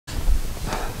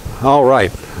All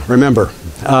right. Remember.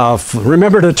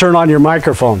 Remember to turn on your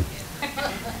microphone.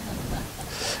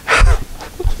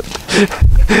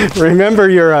 Remember,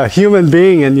 you're a human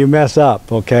being and you mess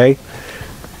up, okay?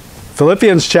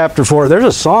 Philippians chapter 4. There's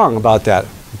a song about that.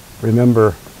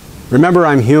 Remember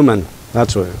I'm human.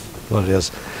 That's what it is.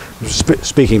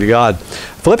 Speaking to God.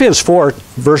 Philippians 4,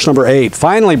 verse number 8.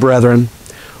 Finally, brethren,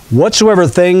 whatsoever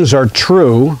things are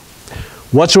true,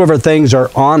 whatsoever things are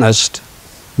honest,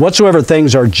 whatsoever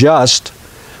things are just,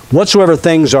 whatsoever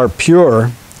things are pure,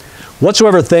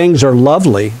 whatsoever things are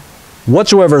lovely,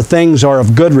 whatsoever things are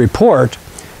of good report,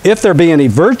 if there be any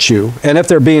virtue, and if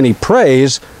there be any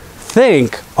praise,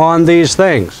 think on these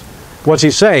things. What's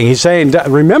he saying? He's saying,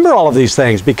 remember all of these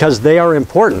things because they are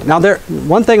important. Now,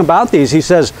 one thing about these, he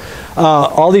says,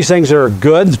 all these things are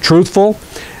good, truthful.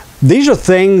 These are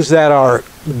things that are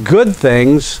good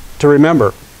things to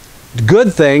remember,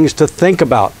 good things to think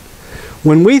about.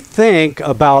 When we think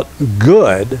about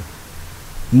good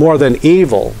more than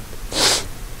evil,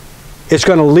 it's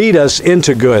going to lead us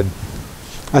into good.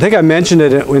 I think I mentioned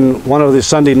it in one of the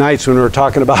Sunday nights when we were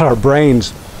talking about our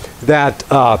brains, that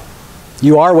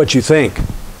you are what you think.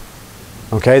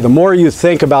 Okay, the more you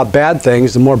think about bad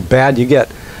things, the more bad you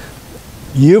get.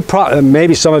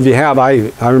 Maybe some of you have. I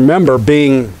remember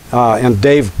being, and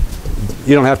Dave,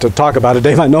 you don't have to talk about it,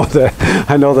 Dave. I know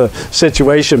the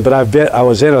situation, but I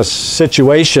was in a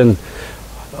situation.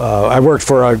 I worked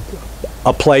for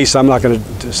a place. I'm not going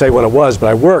to say what it was, but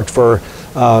I worked for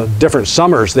different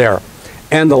summers there,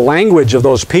 and the language of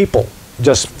those people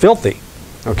just filthy.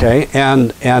 Okay,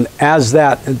 and as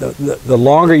that, the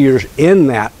longer you're in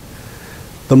that,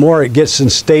 the more it gets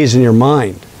and stays in your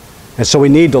mind. And so we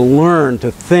need to learn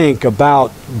to think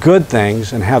about good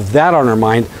things and have that on our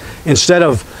mind instead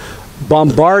of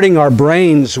bombarding our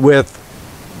brains with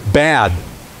bad,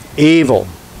 evil.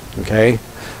 Okay,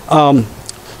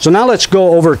 so now let's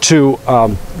go over to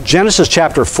Genesis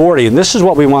chapter 40, and this is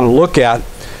what we want to look at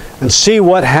and see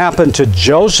what happened to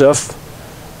Joseph,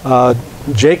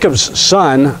 Jacob's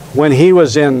son, when he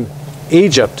was in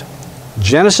Egypt.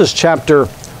 Genesis chapter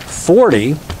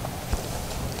 40,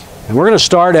 and we're going to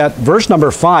start at verse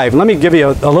number 5. Let me give you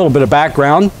a little bit of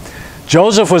background.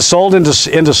 Joseph was sold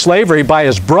into slavery by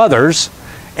his brothers,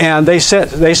 and they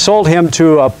sold him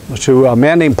to a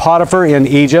man named Potiphar in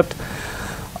Egypt,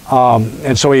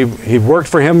 and so he worked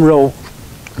for him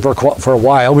for a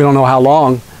while. We don't know how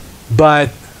long, but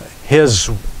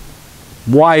his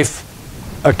wife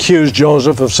accused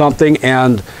Joseph of something,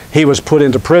 and he was put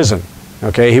into prison.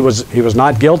 Okay, he was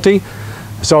not guilty.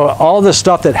 So all the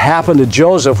stuff that happened to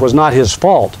Joseph was not his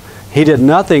fault. He did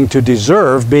nothing to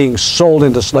deserve being sold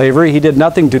into slavery. He did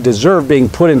nothing to deserve being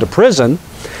put into prison,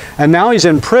 and now he's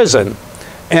in prison.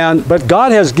 But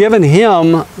God has given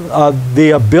him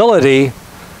the ability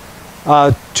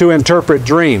to interpret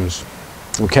dreams.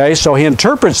 Okay, so he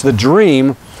interprets the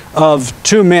dream of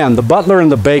two men, the butler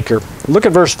and the baker. Look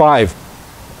at verse 5.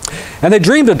 And they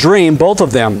dreamed a dream, both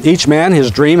of them, each man his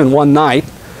dream in one night,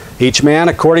 each man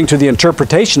according to the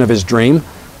interpretation of his dream,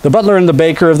 the butler and the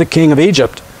baker of the king of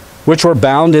Egypt, which were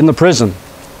bound in the prison.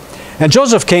 And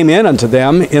Joseph came in unto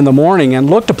them in the morning and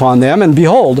looked upon them, and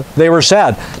behold, they were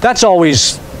sad. That's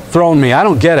always thrown me. I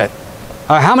don't get it.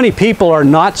 How many people are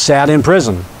not sad in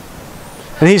prison?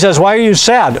 And he says, why are you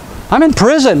sad? I'm in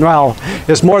prison. Well,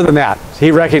 it's more than that.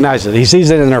 He recognizes it. He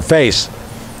sees it in their face.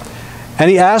 And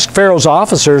he asked Pharaoh's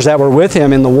officers that were with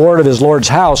him in the ward of his Lord's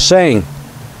house, saying,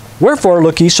 wherefore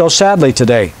look ye so sadly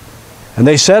today? And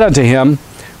they said unto him,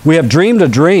 we have dreamed a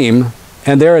dream,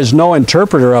 and there is no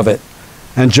interpreter of it.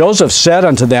 And Joseph said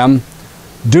unto them,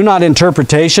 do not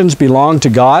interpretations belong to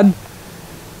God?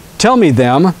 Tell me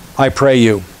them, I pray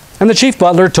you. And the chief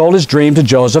butler told his dream to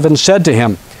Joseph, and said to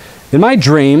him, in my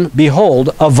dream,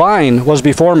 behold, a vine was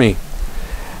before me.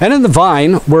 And in the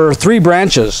vine were 3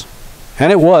 branches,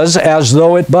 and it was as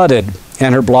though it budded,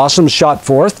 and her blossoms shot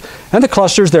forth, and the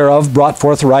clusters thereof brought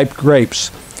forth ripe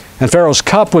grapes. And Pharaoh's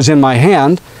cup was in my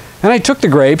hand, and I took the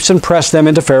grapes and pressed them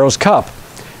into Pharaoh's cup,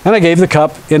 and I gave the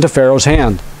cup into Pharaoh's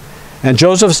hand. And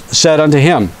Joseph said unto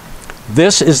him,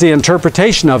 this is the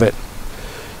interpretation of it.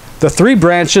 The 3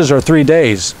 branches are 3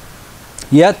 days.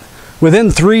 Yet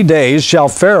within 3 days shall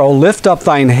Pharaoh lift up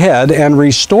thine head and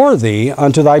restore thee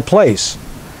unto thy place.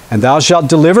 And thou shalt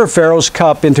deliver Pharaoh's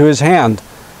cup into his hand,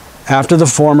 after the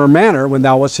former manner when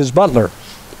thou wast his butler.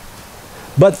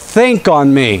 But think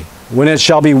on me when it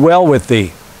shall be well with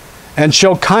thee, and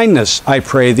show kindness, I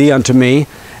pray thee, unto me,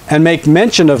 and make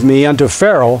mention of me unto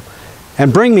Pharaoh,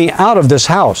 and bring me out of this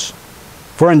house.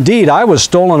 For indeed I was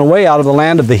stolen away out of the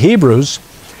land of the Hebrews,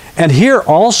 and here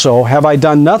also have I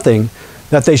done nothing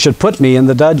that they should put me in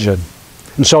the dungeon.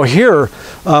 And so here,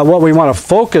 what we want to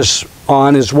focus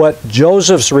on is what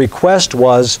Joseph's request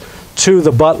was to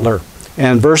the butler.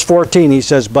 And verse 14, he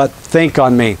says, "But think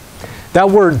on me." That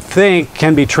word think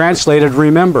can be translated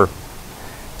remember.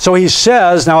 So he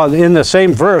says, now in the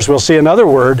same verse, we'll see another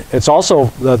word. It's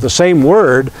also the same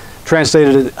word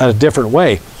translated a different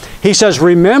way. He says,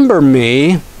 "Remember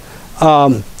me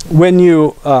when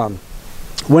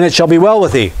it shall be well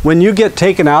with thee." When you get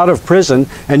taken out of prison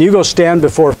and you go stand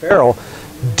before Pharaoh,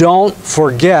 don't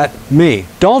forget me.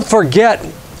 Don't forget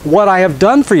what I have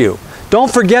done for you.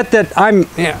 Don't forget that I'm,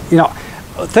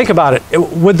 think about it.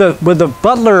 Would the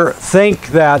butler think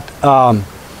that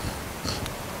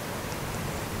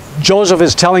Joseph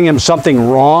is telling him something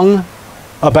wrong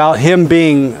about him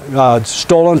being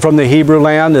stolen from the Hebrew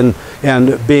land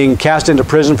and being cast into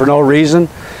prison for no reason?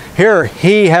 Here,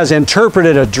 he has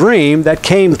interpreted a dream that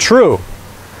came true.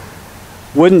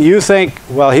 Wouldn't you think,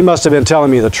 well, he must have been telling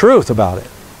me the truth about it?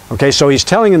 Okay, so he's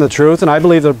telling him the truth, and I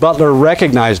believe the butler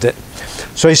recognized it.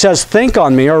 So he says, "Think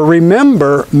on me," or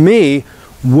 "Remember me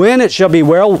when it shall be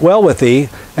well with thee,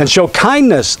 and show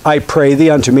kindness, I pray thee,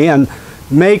 unto me, and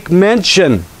make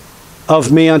mention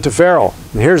of me unto Pharaoh."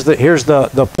 And here's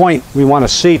the point we want to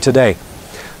see today.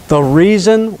 The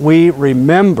reason we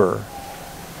remember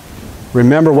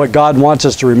what God wants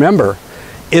us to remember,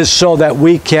 is so that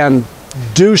we can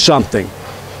do something.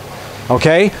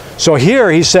 Okay? So here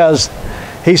he says,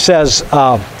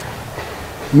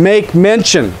 make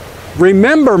mention.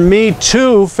 Remember me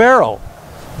to Pharaoh.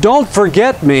 Don't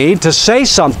forget me to say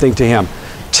something to him.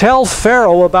 Tell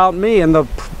Pharaoh about me and the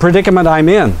predicament I'm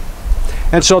in.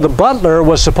 And so the butler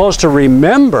was supposed to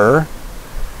remember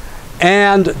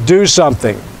and do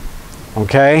something.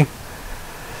 Okay?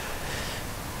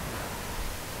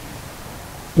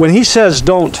 When he says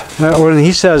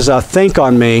think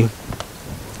on me,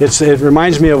 it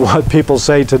reminds me of what people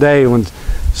say today when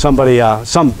somebody,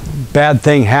 some bad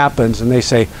thing happens and they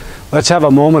say, let's have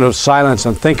a moment of silence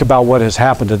and think about what has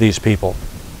happened to these people.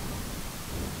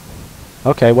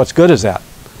 Okay, what's good is that?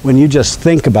 When you just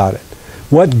think about it.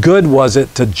 What good was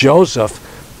it to Joseph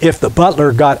if the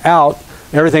butler got out,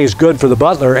 everything's good for the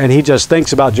butler, and he just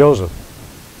thinks about Joseph?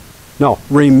 No,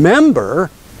 remember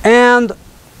and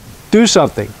do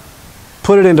something.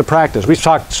 Put it into practice. We've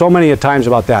talked so many times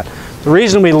about that. The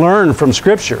reason we learn from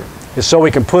Scripture is so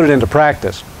we can put it into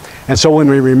practice. And so when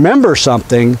we remember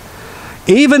something,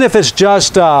 even if it's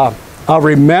just a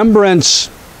remembrance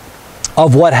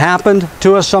of what happened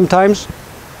to us sometimes,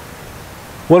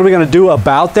 what are we going to do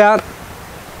about that?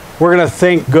 We're going to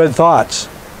think good thoughts.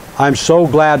 I'm so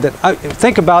glad that...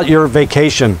 think about your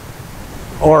vacation.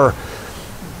 Or,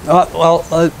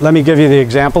 let me give you the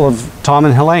example of Tom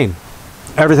and Helene.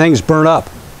 Everything's burnt up.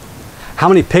 How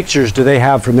many pictures do they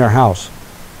have from their house?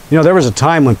 You know, there was a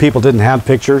time when people didn't have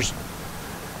pictures.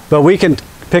 But we can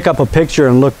pick up a picture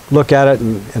and look at it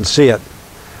and see it.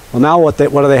 Well, now what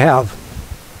do they have?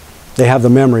 They have the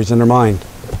memories in their mind.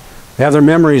 They have their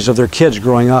memories of their kids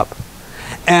growing up.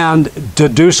 And to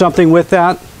do something with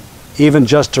that, even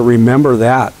just to remember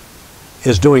that,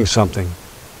 is doing something.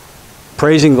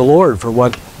 Praising the Lord for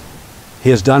what He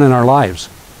has done in our lives.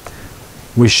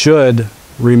 We should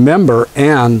remember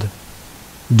and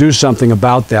do something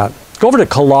about that. Go over to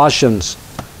Colossians.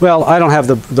 Well, I don't have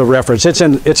the reference. It's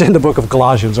in the book of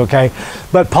Colossians, okay?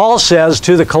 But Paul says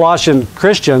to the Colossian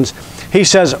Christians, he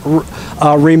says,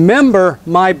 remember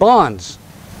my bonds.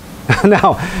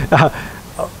 Now,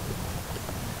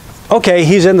 okay,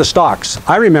 he's in the stocks.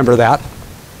 I remember that.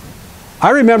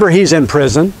 I remember he's in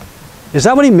prison. Is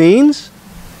that what he means?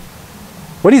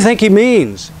 What do you think he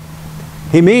means?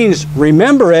 He means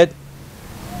remember it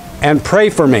and pray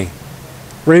for me.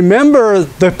 Remember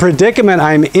the predicament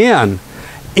I'm in.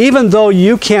 Even though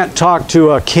you can't talk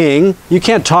to a king, you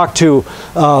can't talk to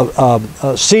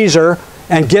Caesar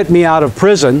and get me out of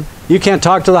prison. You can't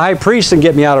talk to the high priest and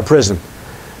get me out of prison.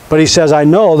 But he says, I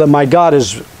know that my God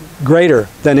is greater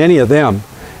than any of them,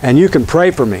 and you can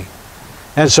pray for me.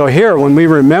 And so here, when we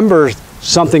remember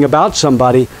something about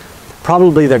somebody,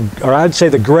 probably I'd say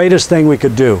the greatest thing we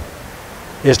could do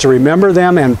is to remember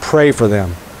them and pray for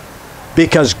them.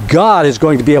 Because God is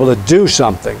going to be able to do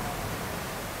something.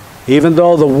 Even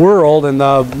though the world and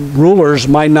the rulers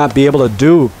might not be able to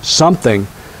do something,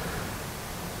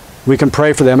 we can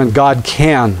pray for them and God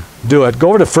can do it. Go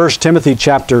over to 1 Timothy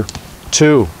chapter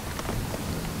 2.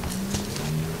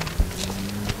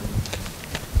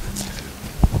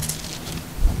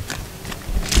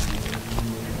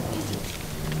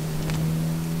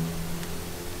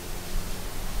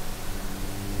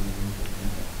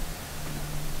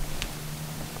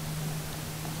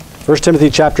 First Timothy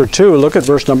chapter 2, look at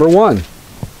verse number 1.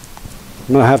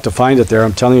 I'm going to have to find it there.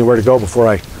 I'm telling you where to go before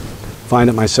I find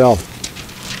it myself.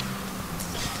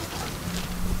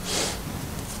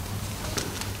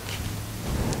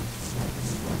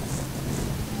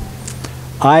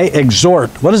 I exhort.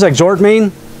 What does exhort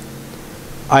mean?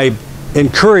 I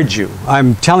encourage you.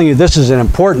 I'm telling you this is an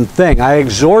important thing. I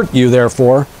exhort you,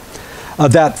 therefore,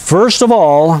 that first of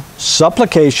all,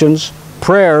 supplications,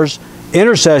 prayers,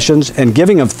 intercessions, and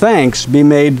giving of thanks be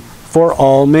made for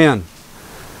all men.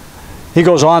 He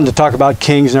goes on to talk about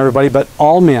kings and everybody, but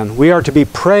all men. We are to be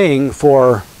praying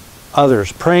for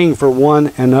others, praying for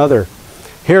one another.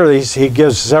 Here he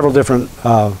gives several different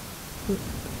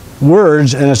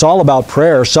words, and it's all about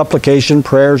prayer, supplication,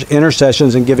 prayers,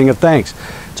 intercessions, and giving of thanks.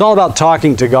 It's all about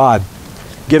talking to God,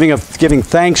 giving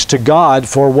thanks to God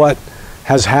for what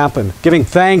has happened, giving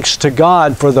thanks to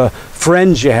God for the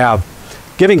friends you have,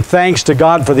 giving thanks to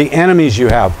God for the enemies you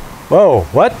have. Whoa,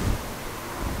 what?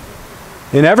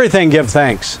 In everything give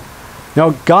thanks. You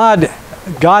know, God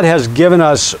has given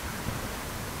us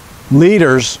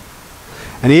leaders,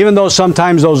 and even though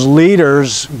sometimes those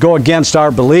leaders go against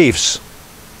our beliefs,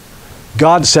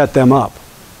 God set them up.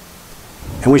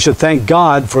 And we should thank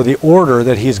God for the order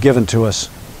that He's given to us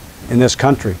in this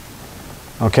country.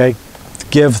 Okay?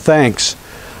 Give thanks.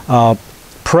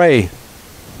 Pray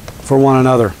for one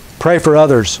another. Pray for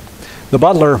others. The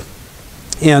butler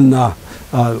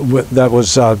that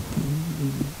was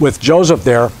with Joseph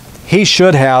there, he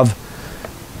should have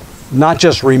not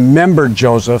just remembered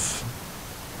Joseph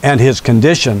and his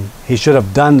condition, he should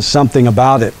have done something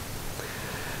about it.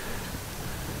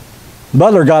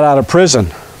 Butler got out of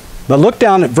prison. But look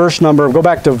down at go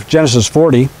back to Genesis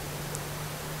 40.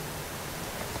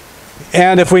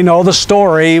 And if we know the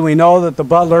story, we know that the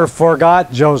butler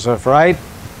forgot Joseph, right?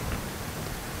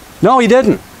 No, he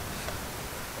didn't.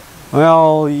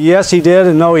 Well, yes, he did,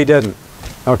 and no, he didn't.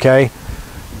 Okay?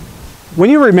 When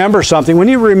you remember something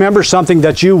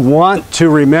that you want to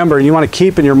remember and you want to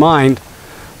keep in your mind,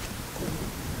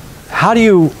 how do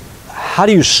you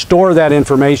store that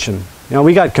information? You know,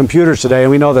 we got computers today,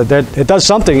 and we know that it does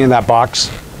something in that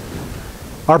box.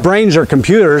 Our brains are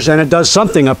computers, and it does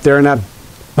something up there in that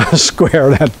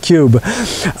square, that cube.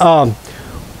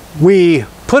 We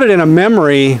put it in a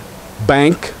memory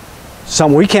bank.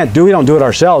 We don't do it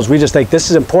ourselves. We just think this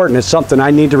is important. It's something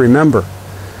I need to remember.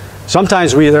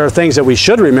 Sometimes there are things that we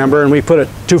should remember, and we put it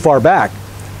too far back,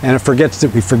 and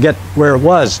we forget where it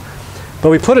was. But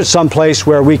we put it someplace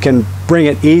where we can bring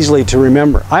it easily to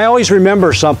remember. I always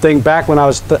remember something back when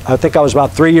I think I was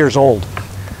about 3 years old.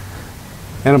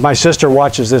 And if my sister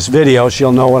watches this video,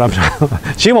 she'll know what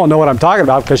she won't know what I'm talking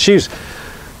about, because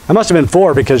I must have been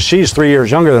 4, because she's 3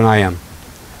 years younger than I am.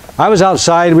 I was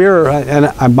outside,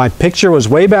 and my picture was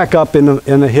way back up in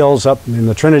the hills, up in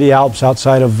the Trinity Alps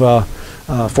outside of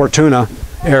Fortuna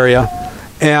area,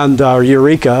 and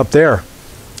Eureka up there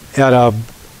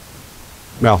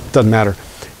well, doesn't matter.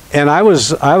 And I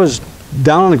was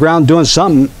down on the ground doing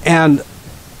something, and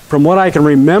from what I can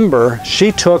remember,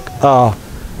 she took a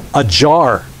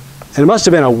jar, and it must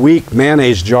have been a weak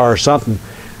mayonnaise jar or something.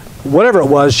 Whatever it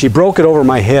was, she broke it over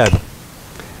my head.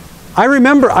 I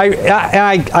remember,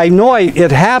 I know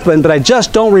it happened, but I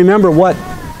just don't remember what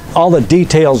all the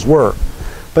details were.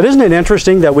 But isn't it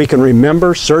interesting that we can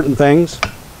remember certain things?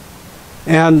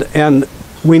 And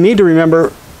we need to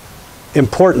remember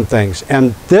important things.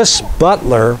 And this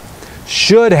butler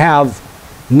should have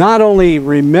not only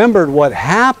remembered what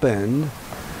happened,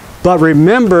 but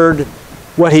remembered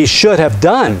what he should have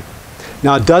done.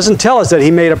 Now, it doesn't tell us that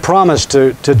he made a promise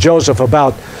to Joseph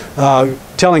about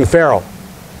telling Pharaoh.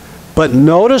 But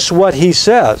notice what he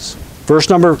says. Verse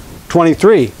number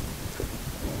 23.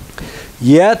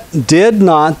 Yet did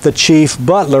not the chief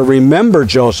butler remember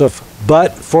Joseph,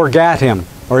 but forgot him,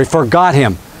 or he forgot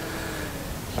him.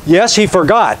 Yes, he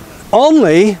forgot.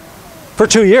 Only for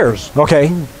 2 years,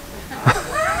 okay?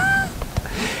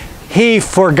 He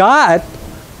forgot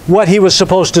what he was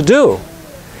supposed to do.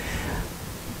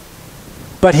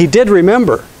 But he did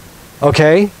remember,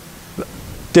 okay?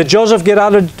 Did Joseph get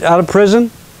out of prison?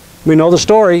 We know the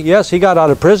story. Yes, he got out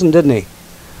of prison, didn't he?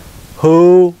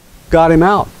 Who got him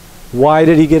out? Why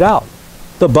did he get out?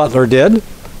 The butler did.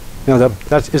 You know,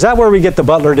 is that where we get the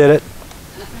butler did it?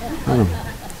 I don't know.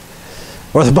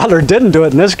 Or the butler didn't do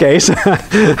it in this case.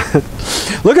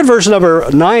 Look at verse number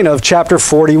 9 of chapter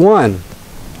 41.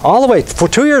 All the way, for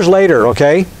 2 years later,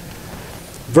 okay?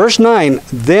 Verse 9,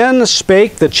 then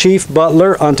spake the chief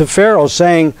butler unto Pharaoh,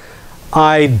 saying,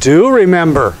 I do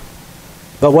remember.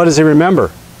 But what does he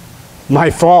remember? My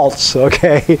faults,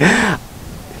 okay?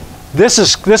 This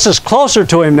is closer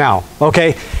to him now,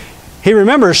 okay? he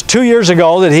remembers 2 years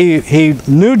ago that he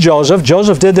knew Joseph.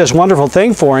 Joseph did this wonderful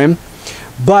thing for him.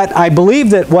 But I believe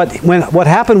that what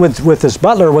happened with this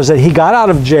butler was that he got out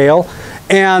of jail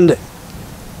and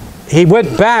he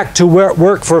went back to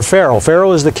work for Pharaoh.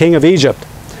 Pharaoh is the king of Egypt.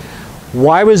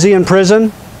 Why was he in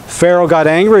prison? Pharaoh got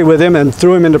angry with him and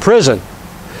threw him into prison.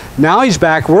 Now he's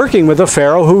back working with the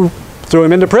Pharaoh who threw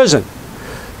him into prison.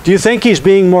 Do you think he's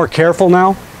being more careful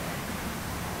now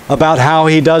about how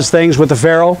he does things with the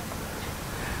Pharaoh?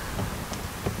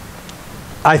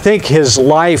 I think his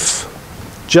life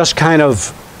just kind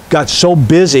of got so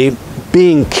busy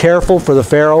being careful for the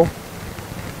Pharaoh,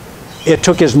 it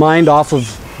took his mind off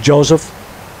of Joseph,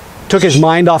 took his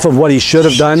mind off of what he should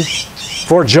have done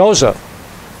for Joseph.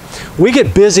 We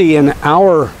get busy in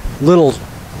our little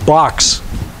box,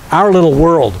 our little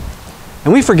world,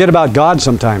 and we forget about God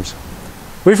sometimes.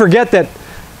 We forget that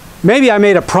maybe I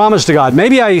made a promise to God.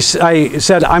 Maybe I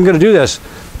said, I'm going to do this.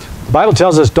 The Bible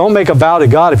tells us, don't make a vow to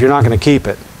God if you're not going to keep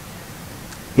it.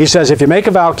 He says, if you make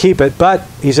a vow, keep it. But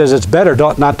he says it's better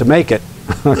not to make it.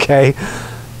 Okay?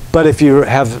 But if you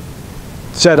have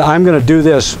said, I'm going to do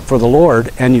this for the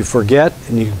Lord, and you forget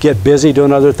and you get busy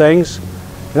doing other things,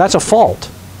 that's a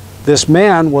fault. This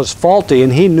man was faulty,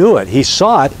 and he knew it. He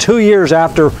saw it 2 years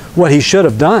after what he should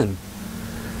have done.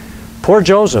 Poor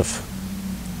Joseph.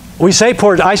 I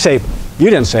say, you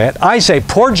didn't say it. I say,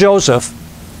 poor Joseph.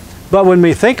 But when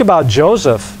we think about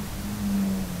Joseph,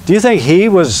 do you think he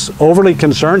was overly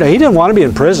concerned? He didn't want to be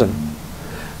in prison.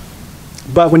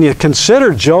 But when you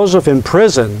consider Joseph in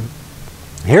prison,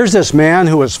 here's this man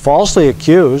who was falsely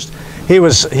accused. He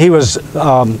was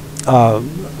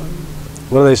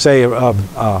what do they say?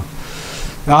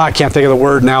 I can't think of the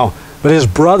word now. But his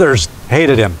brothers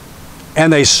hated him,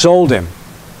 and they sold him.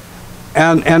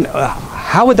 And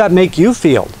how would that make you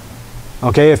feel?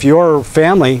 Okay, if your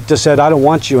family just said, I don't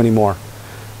want you anymore.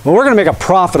 Well, we're going to make a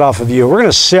profit off of you. We're going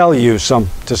to sell you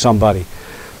to somebody.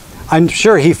 I'm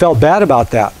sure he felt bad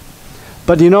about that.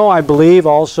 But you know, I believe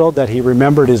also that he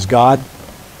remembered his God.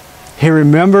 He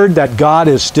remembered that God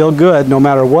is still good no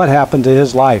matter what happened to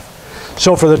his life.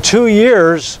 So for the 2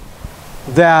 years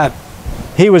that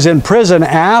he was in prison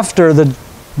after the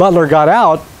butler got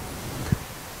out,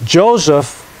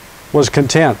 Joseph was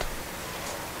content.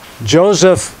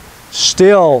 Joseph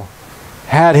still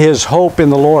had his hope in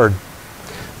the Lord.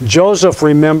 Joseph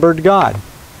remembered God.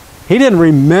 He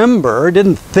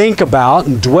didn't think about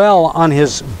and dwell on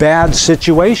his bad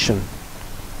situation.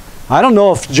 I don't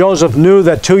know if Joseph knew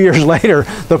that 2 years later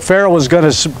the Pharaoh was going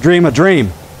to dream a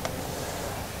dream.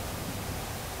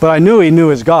 But I knew he knew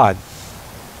his God.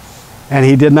 And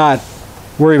he did not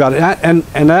worry about it.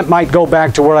 And that might go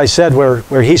back to what I said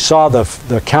where he saw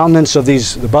the countenance of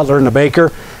the butler and the baker.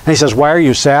 And he says, why are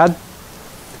you sad?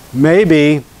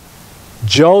 Maybe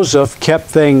Joseph kept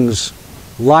things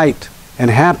light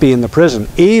and happy in the prison,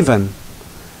 even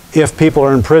if people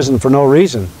are in prison for no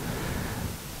reason.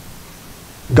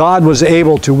 God was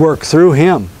able to work through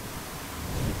him.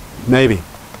 Maybe.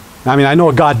 I mean, I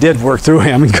know God did work through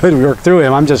him. He could work through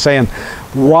him. I'm just saying,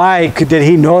 why did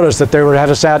he notice that they had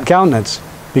a sad countenance?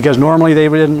 Because normally they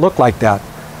didn't look like that.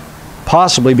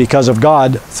 Possibly because of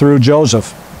God through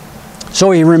Joseph. So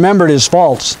he remembered his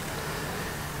faults.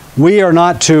 We are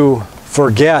not to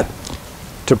forget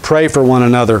to pray for one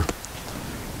another.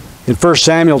 In 1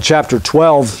 Samuel chapter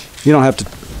 12, you don't have to,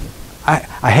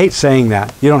 I hate saying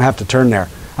that. You don't have to turn there.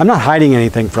 I'm not hiding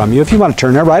anything from you. If you want to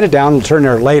turn there, write it down and turn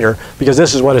there later, because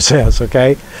this is what it says,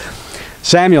 okay?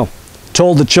 Samuel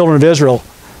told the children of Israel,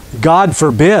 God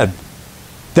forbid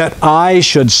that I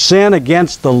should sin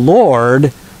against the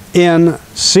Lord in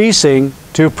ceasing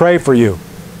to pray for you.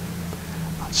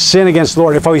 Sin against the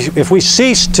Lord. If we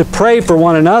cease to pray for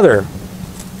one another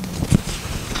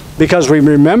because we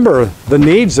remember the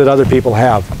needs that other people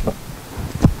have,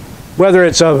 whether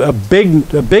it's a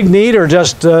big need or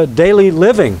just daily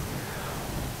living,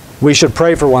 we should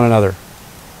pray for one another.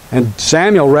 And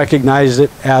Samuel recognized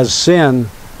it as sin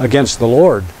against the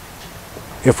Lord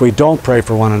if we don't pray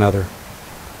for one another.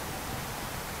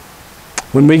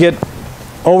 When we get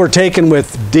overtaken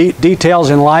with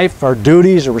details in life, our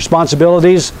duties or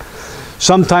responsibilities,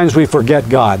 sometimes we forget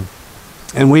God.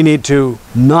 And we need to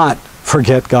not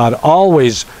forget God.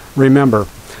 Always remember.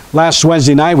 Last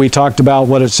Wednesday night we talked about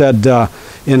what it said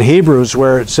in Hebrews,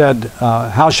 where it said,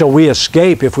 how shall we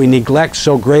escape if we neglect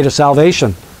so great a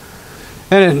salvation?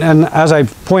 And as I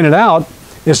pointed out,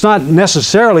 it's not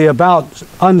necessarily about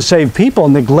unsaved people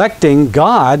neglecting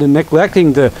God and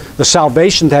neglecting the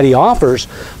salvation that he offers,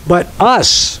 but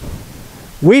us.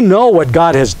 We know what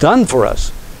God has done for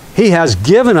us. He has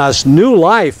given us new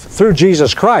life through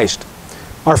Jesus Christ.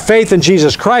 Our faith in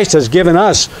Jesus Christ has given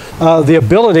us the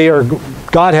ability, or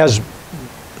God has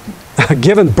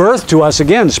given birth to us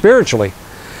again spiritually.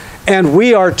 And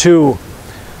we are to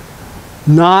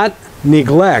not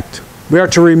neglect. We are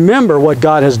to remember what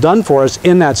God has done for us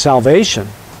in that salvation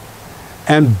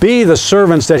and be the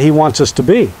servants that He wants us to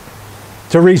be.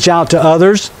 To reach out to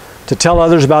others, to tell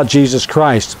others about Jesus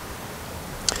Christ.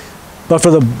 But for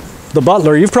the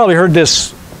butler, you've probably heard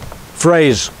this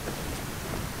phrase.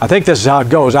 I think this is how it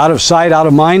goes. Out of sight, out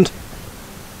of mind.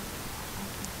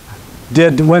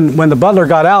 When the butler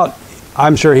got out,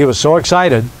 I'm sure he was so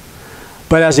excited.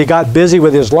 But as he got busy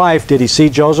with his life, did he see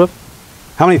Joseph?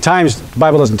 How many times, the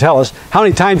Bible doesn't tell us, how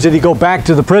many times did he go back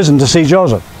to the prison to see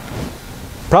Joseph?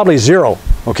 Probably 0,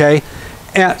 okay?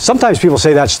 And sometimes people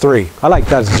say that's 3. I like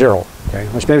that's 0, okay?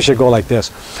 Maybe I should go like this.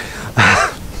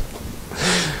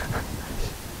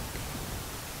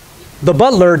 The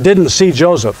butler didn't see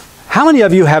Joseph. How many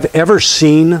of you have ever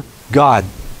seen God?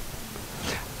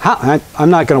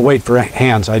 I'm not going to wait for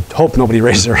hands. I hope nobody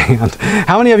raises their hand.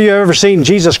 How many of you have ever seen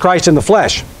Jesus Christ in the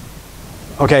flesh?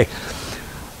 Okay.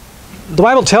 The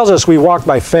Bible tells us we walk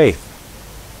by faith,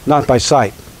 not by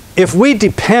sight. If we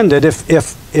depended,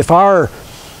 if our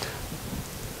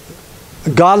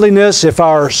godliness, if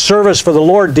our service for the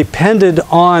Lord depended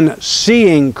on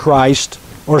seeing Christ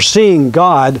or seeing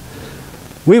God,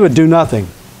 we would do nothing.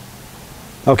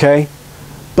 Okay?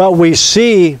 But we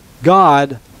see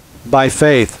God by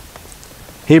faith.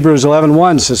 Hebrews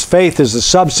 11:1 says, faith is the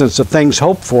substance of things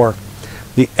hoped for,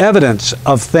 the evidence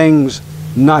of things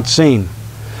not seen.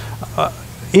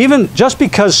 Even just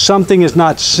because something is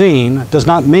not seen does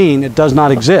not mean it does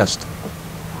not exist.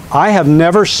 I have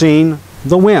never seen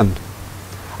the wind.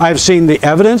 I have seen the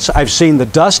evidence, I've seen the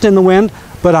dust in the wind,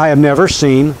 but I have never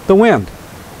seen the wind.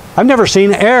 I've never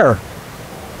seen air.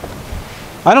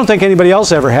 I don't think anybody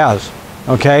else ever has.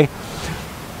 Okay?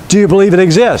 Do you believe it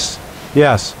exists?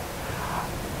 Yes.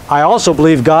 I also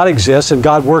believe God exists and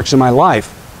God works in my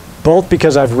life, both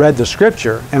because I've read the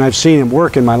Scripture and I've seen Him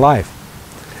work in my life.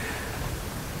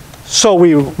 So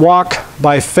we walk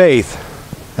by faith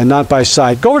and not by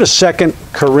sight. Go over to 2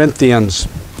 Corinthians.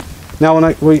 Now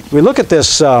when we look at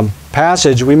this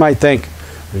passage, we might think,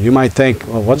 or you might think,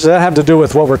 well, what does that have to do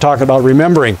with what we're talking about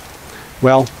remembering?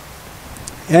 Well,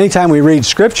 anytime we read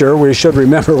Scripture, we should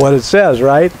remember what it says,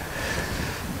 right?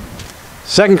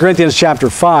 2 Corinthians chapter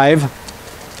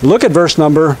 5, look at verse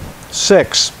number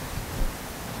 6.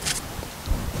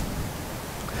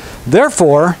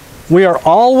 Therefore, we are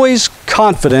always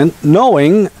confident,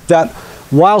 knowing that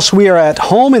whilst we are at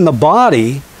home in the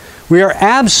body, we are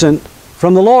absent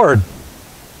from the Lord.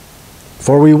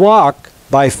 For we walk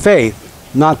by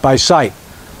faith, not by sight.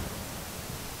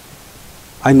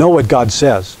 I know what God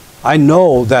says. I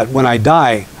know that when I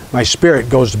die, my spirit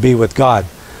goes to be with God.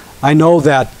 I know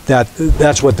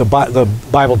that's what the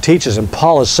Bible teaches, and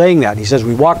Paul is saying that. He says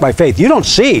we walk by faith. You don't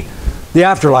see the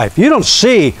afterlife. You don't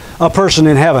see a person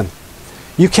in heaven.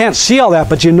 You can't see all that,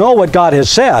 but you know what God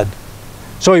has said.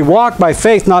 So we walk by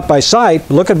faith, not by sight.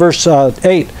 Look at verse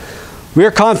 8. We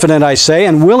are confident, I say,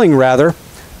 and willing rather,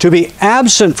 to be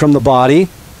absent from the body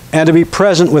and to be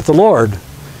present with the Lord.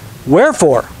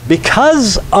 Wherefore,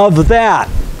 because of that,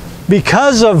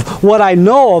 because of what I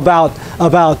know about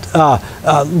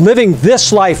living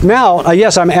this life now,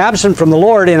 yes, I'm absent from the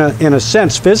Lord in a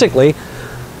sense physically.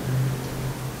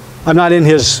 I'm not in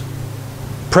His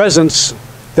presence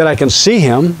that I can see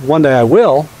Him. One day I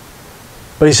will.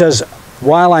 But he says,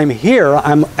 while I'm here,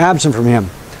 I'm absent from Him.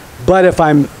 But if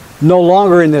I'm no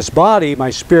longer in this body,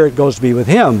 my spirit goes to be with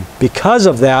Him. Because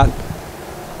of that,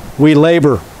 we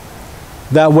labor,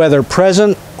 that whether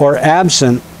present or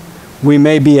absent, we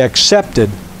may be accepted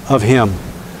of Him.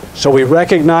 So we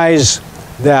recognize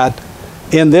that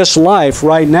in this life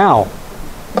right now,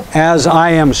 as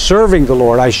I am serving the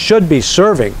Lord, I should be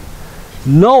serving,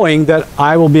 knowing that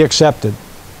I will be accepted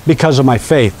because of my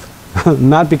faith,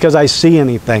 not because I see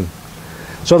anything.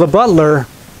 So the butler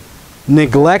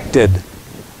neglected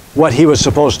what he was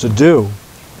supposed to do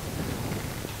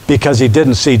because he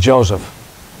didn't see Joseph.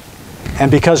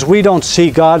 And because we don't see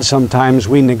God sometimes,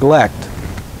 we neglect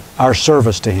our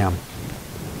service to Him.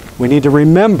 We need to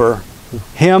remember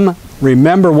Him,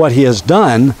 remember what He has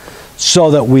done,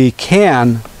 so that we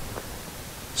can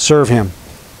serve Him.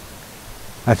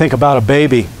 I think about a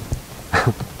baby.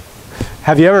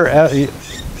 Have you ever,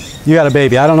 you got a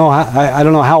baby. I don't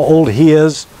know how old he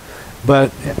is,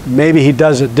 but maybe he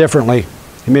does it differently.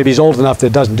 Maybe he's old enough that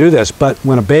it doesn't do this. But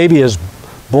when a baby is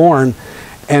born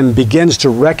and begins to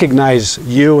recognize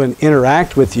you and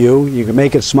interact with you, you can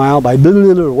make it smile by blah,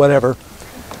 blah, blah, or whatever,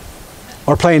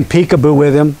 or playing peekaboo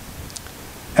with him.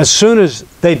 as soon as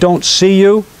they don't see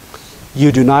you,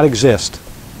 you do not exist.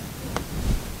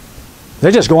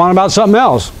 They just go on about something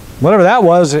else. Whatever that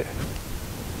was, it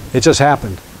just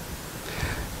happened.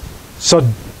 So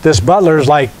this butler is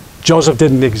like, Joseph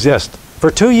didn't exist.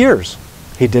 For 2 years,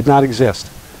 he did not exist.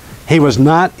 He was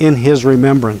not in his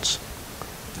remembrance.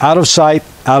 Out of sight,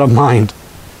 out of mind.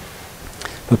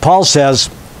 But Paul says,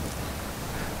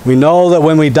 we know that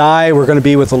when we die, we're going to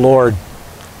be with the Lord.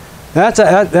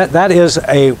 That is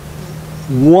a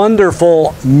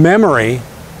wonderful memory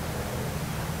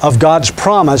of God's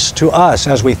promise to us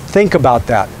as we think about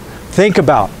that. Think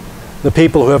about the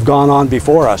people who have gone on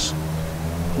before us.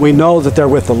 We know that they're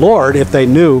with the Lord if they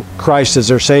knew Christ as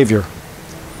their Savior.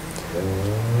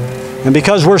 And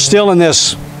because we're still in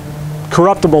this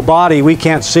corruptible body, we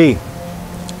can't see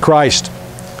Christ.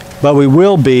 But we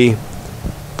will be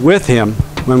with Him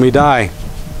when we die.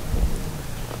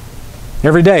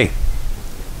 Every day,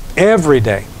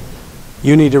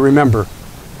 you need to remember.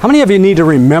 How many of you need to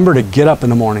remember to get up in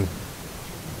the morning?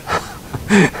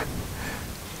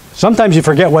 Sometimes you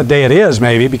forget what day it is,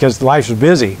 maybe, because life's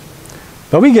busy.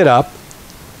 But we get up.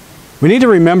 We need to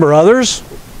remember others.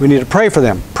 We need to pray for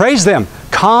them. Praise them.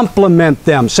 Compliment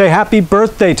them. Say happy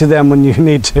birthday to them when you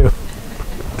need to.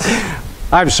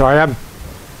 I'm sorry.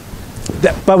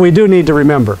 But we do need to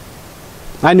remember.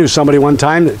 I knew somebody one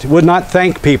time that would not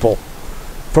thank people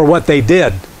for what they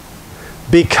did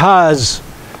because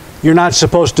you're not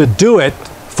supposed to do it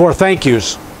for thank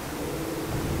yous.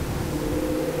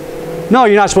 No,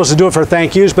 you're not supposed to do it for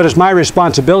thank yous, but it's my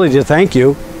responsibility to thank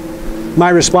you. My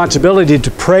responsibility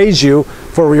to praise you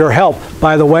for your help.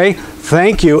 By the way,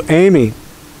 thank you, Amy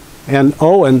and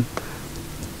Owen.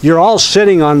 You're all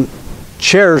sitting on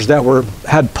chairs that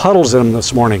had puddles in them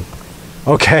this morning.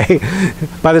 Okay?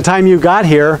 By the time you got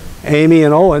here, Amy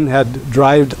and Owen had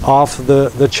dried off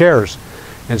the chairs.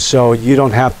 And so you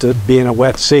don't have to be in a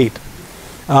wet seat.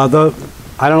 I don't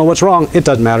know what's wrong. It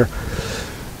doesn't matter.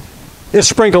 It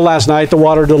sprinkled last night to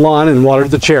water the lawn and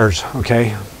watered the chairs.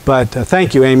 Okay? But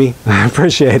thank you, Amy. I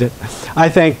appreciate it. I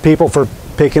thank people for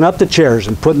picking up the chairs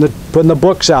and putting the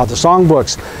books out, the song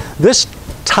books. This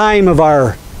time of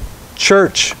our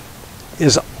church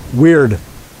is weird,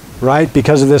 right?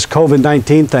 Because of this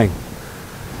COVID-19 thing.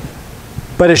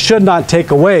 But it should not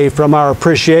take away from our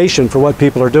appreciation for what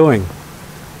people are doing.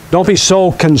 Don't be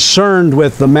so concerned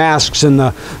with the masks and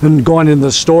going into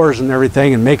the stores and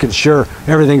everything and making sure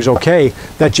everything's okay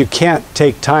that you can't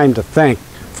take time to thank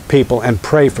people and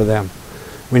pray for them.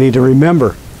 We need to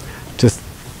remember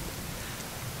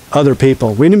other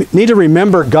people. We need to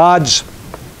remember God's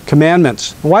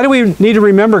commandments. Why do we need to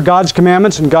remember God's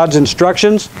commandments and God's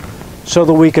instructions? So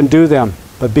that we can do them.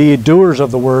 But be doers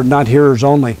of the word, not hearers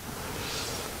only.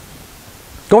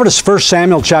 Go over to 1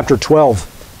 Samuel chapter 12.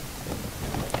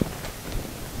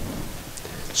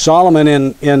 Solomon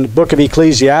in the book of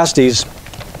Ecclesiastes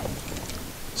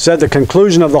said the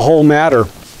conclusion of the whole matter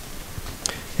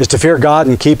is to fear God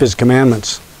and keep His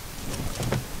commandments.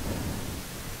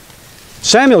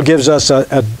 Samuel gives us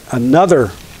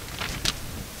another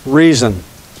reason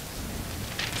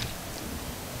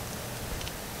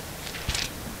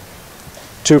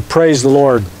to praise the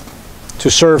Lord,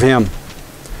 to serve Him.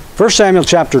 1 Samuel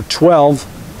chapter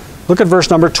 12, look at verse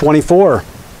number 24.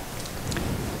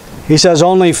 He says,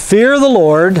 only fear the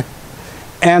Lord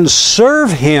and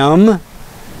serve Him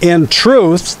in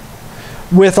truth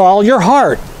with all your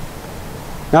heart.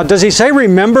 Now, does he say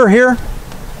remember here?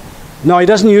 No, he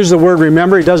doesn't use the word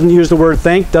remember. He doesn't use the word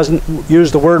think. Doesn't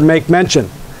use the word make mention.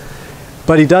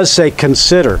 But he does say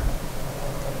consider.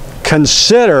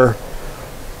 Consider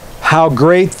how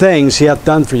great things He hath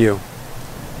done for you.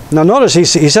 Now notice he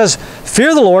says,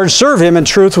 fear the Lord, serve Him in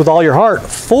truth with all your heart.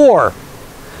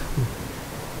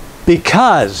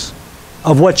 Because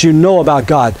of what you know about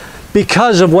God,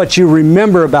 because of what you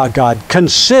remember about God,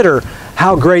 consider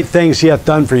how great things He hath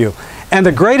done for you. And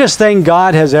the greatest thing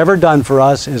God has ever done for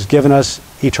us is given us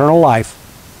eternal life.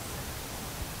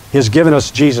 He has given us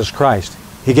Jesus Christ.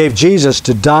 He gave Jesus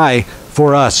to die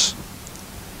for us.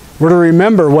 We're to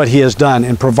remember what He has done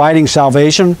in providing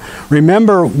salvation.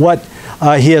 Remember what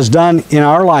He has done in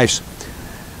our lives.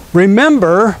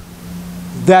 Remember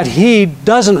that He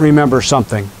doesn't remember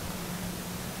something.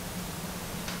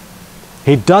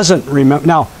 He doesn't remember.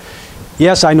 Now,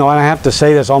 yes, I know, and I have to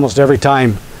say this almost every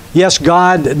time. Yes,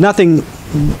 God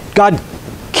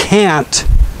can't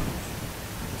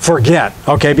forget,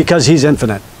 okay, because He's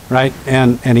infinite, right?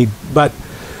 But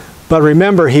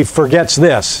remember, He forgets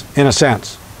this, in a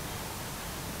sense.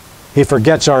 He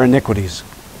forgets our iniquities.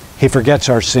 He forgets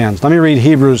our sins. Let me read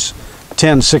Hebrews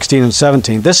 10, 16, and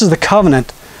 17. This is the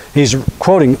covenant. He's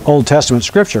quoting Old Testament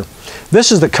scripture.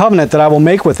 This is the covenant that I will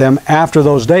make with them after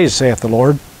those days, saith the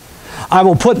Lord. I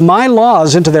will put my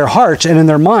laws into their hearts, and in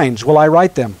their minds will I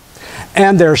write them.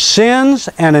 And their sins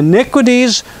and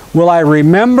iniquities will I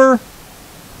remember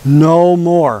no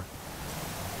more.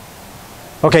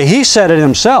 Okay, he said it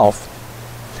himself.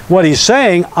 What he's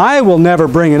saying, I will never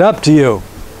bring it up to you.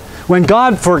 When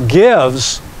God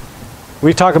forgives,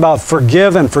 we talk about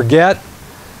forgive and forget.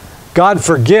 God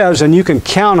forgives, and you can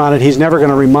count on it. He's never going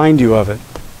to remind you of it.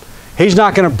 He's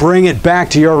not going to bring it back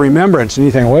to your remembrance. And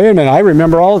you think, wait a minute, I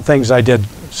remember all the things I did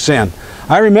sin.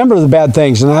 I remember the bad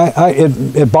things, and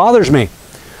it bothers me.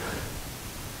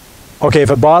 Okay,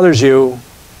 if it bothers you,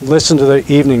 listen to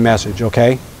the evening message,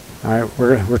 okay? All right,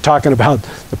 we're talking about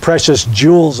the precious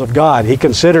jewels of God. He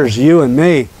considers you and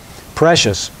me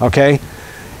precious, okay?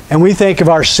 And we think of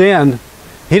our sin.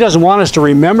 He doesn't want us to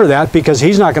remember that because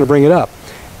He's not going to bring it up.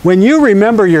 When you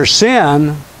remember your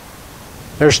sin,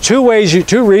 there's two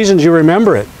reasons you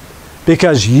remember it.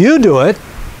 Because you do it,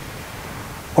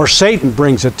 or Satan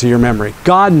brings it to your memory.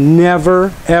 God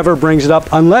never, ever brings it up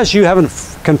unless you haven't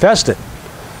confessed it.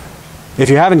 If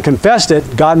you haven't confessed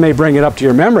it, God may bring it up to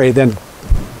your memory, then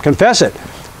confess it.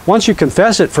 Once you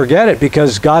confess it, forget it,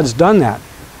 because God's done that.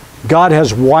 God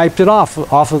has wiped it off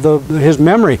of His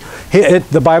memory.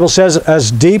 The Bible says,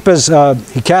 as deep as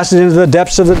He cast it into the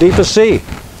depths of the deepest sea.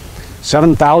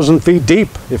 7,000 feet deep,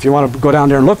 if you want to go down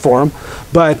there and look for them.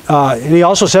 But and He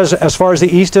also says, as far as the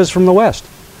east is from the west.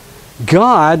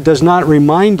 God does not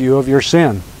remind you of your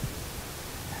sin.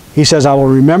 He says, I will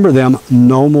remember them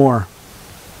no more.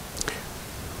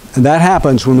 And that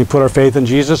happens when we put our faith in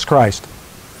Jesus Christ.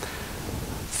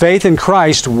 Faith in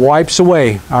Christ wipes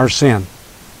away our sin.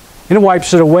 And it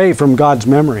wipes it away from God's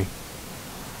memory.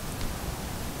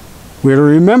 We're to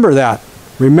remember that.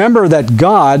 Remember that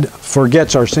God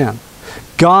forgets our sin.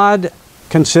 God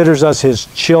considers us His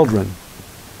children.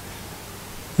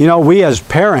 You know, we as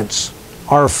parents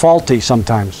are faulty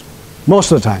sometimes.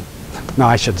 Most of the time. No,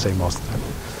 I shouldn't say most of the time.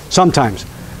 Sometimes.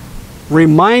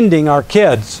 Reminding our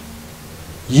kids,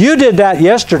 you did that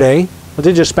yesterday. Well,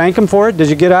 did you spank them for it? Did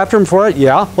you get after them for it?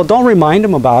 Yeah. Well, don't remind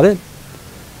them about it.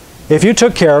 If you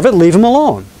took care of it, leave them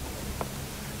alone.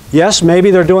 Yes,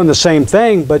 maybe they're doing the same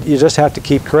thing, but you just have to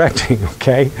keep correcting,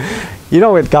 okay? You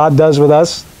know what God does with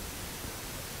us?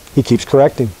 He keeps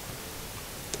correcting.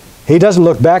 He doesn't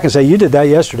look back and say, you did that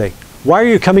yesterday. Why are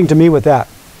you coming to me with that?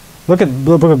 Look at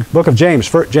the book of James,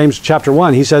 James chapter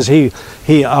 1. He says he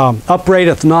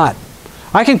upbraideth not.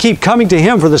 I can keep coming to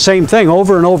Him for the same thing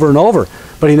over and over and over,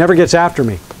 but He never gets after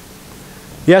me.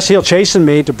 Yes, He'll chasten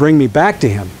me to bring me back to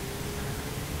Him,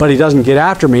 but He doesn't get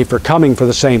after me for coming for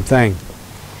the same thing.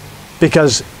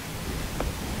 Because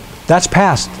that's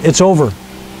past. It's over.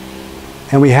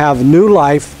 And we have new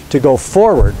life to go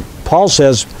forward. Paul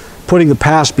says, putting the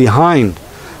past behind,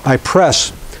 I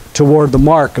press toward the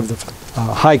mark of the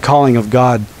high calling of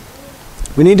God.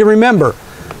 We need to remember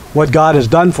what God has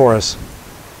done for us.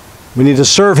 We need to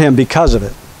serve Him because of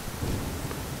it.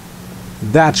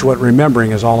 That's what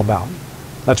remembering is all about.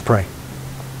 Let's pray.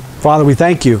 Father, we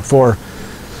thank You for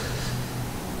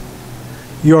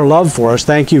Your love for us.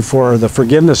 Thank You for the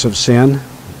forgiveness of sin.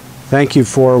 Thank You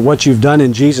for what You've done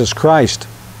in Jesus Christ.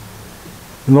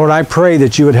 And Lord, I pray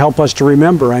that You would help us to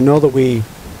remember. I know that we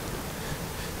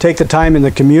take the time in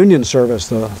the communion service,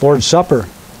 the Lord's Supper,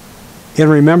 in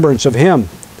remembrance of Him,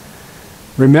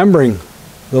 remembering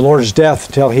the Lord's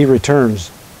death till He returns.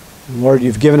 And Lord,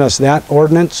 You've given us that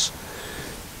ordinance.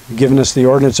 You've given us the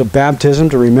ordinance of baptism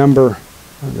to remember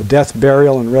the death,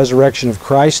 burial, and resurrection of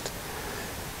Christ.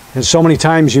 And so many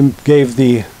times You gave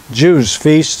the Jews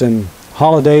feasts and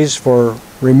holidays for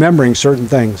remembering certain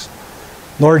things.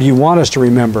 Lord, You want us to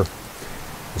remember.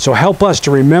 So help us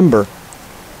to remember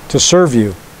to serve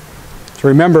You, to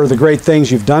remember the great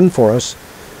things You've done for us.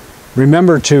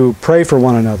 Remember to pray for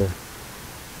one another.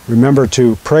 Remember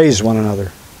to praise one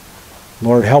another.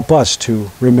 Lord, help us to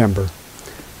remember.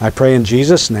 I pray in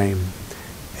Jesus' name,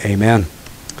 amen.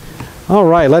 All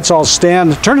right, let's all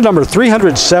stand. Turn to number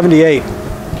 378.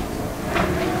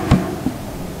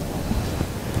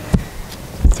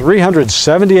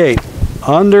 378,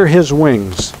 Under His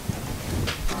Wings.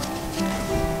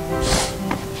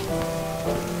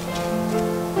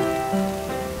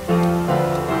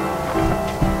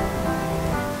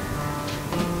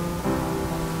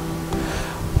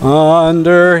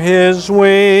 Under His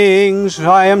wings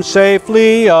I am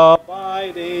safely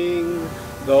abiding,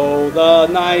 though the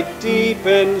night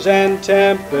deepens and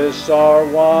tempests are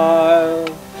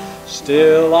wild.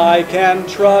 Still I can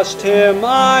trust Him,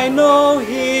 I know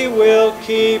He will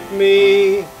keep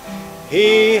me.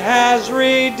 He has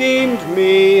redeemed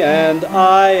me, and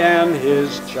I am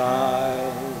His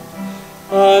child.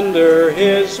 Under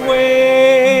his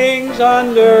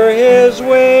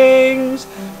wings,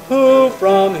 who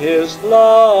from his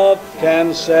love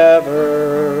can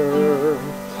sever?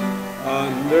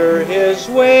 Under his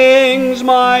wings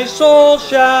my soul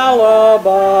shall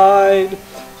abide,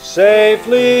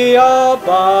 safely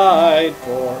abide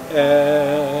forever.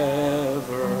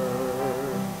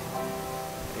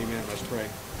 Amen. Let's pray.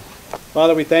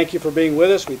 Father, we thank you for being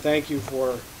with us. We thank you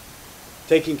for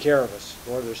taking care of us.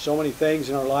 Lord, there's so many things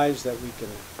in our lives that we can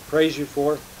praise you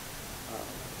for.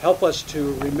 Help us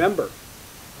to remember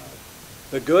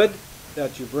the good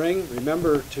that you bring.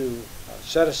 Remember to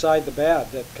set aside the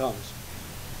bad that comes.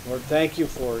 Lord, thank you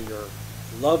for your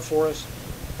love for us.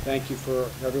 Thank you for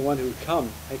everyone who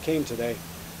came today.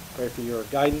 Pray for your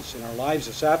guidance in our lives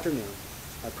this afternoon.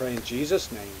 I pray in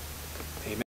Jesus' name.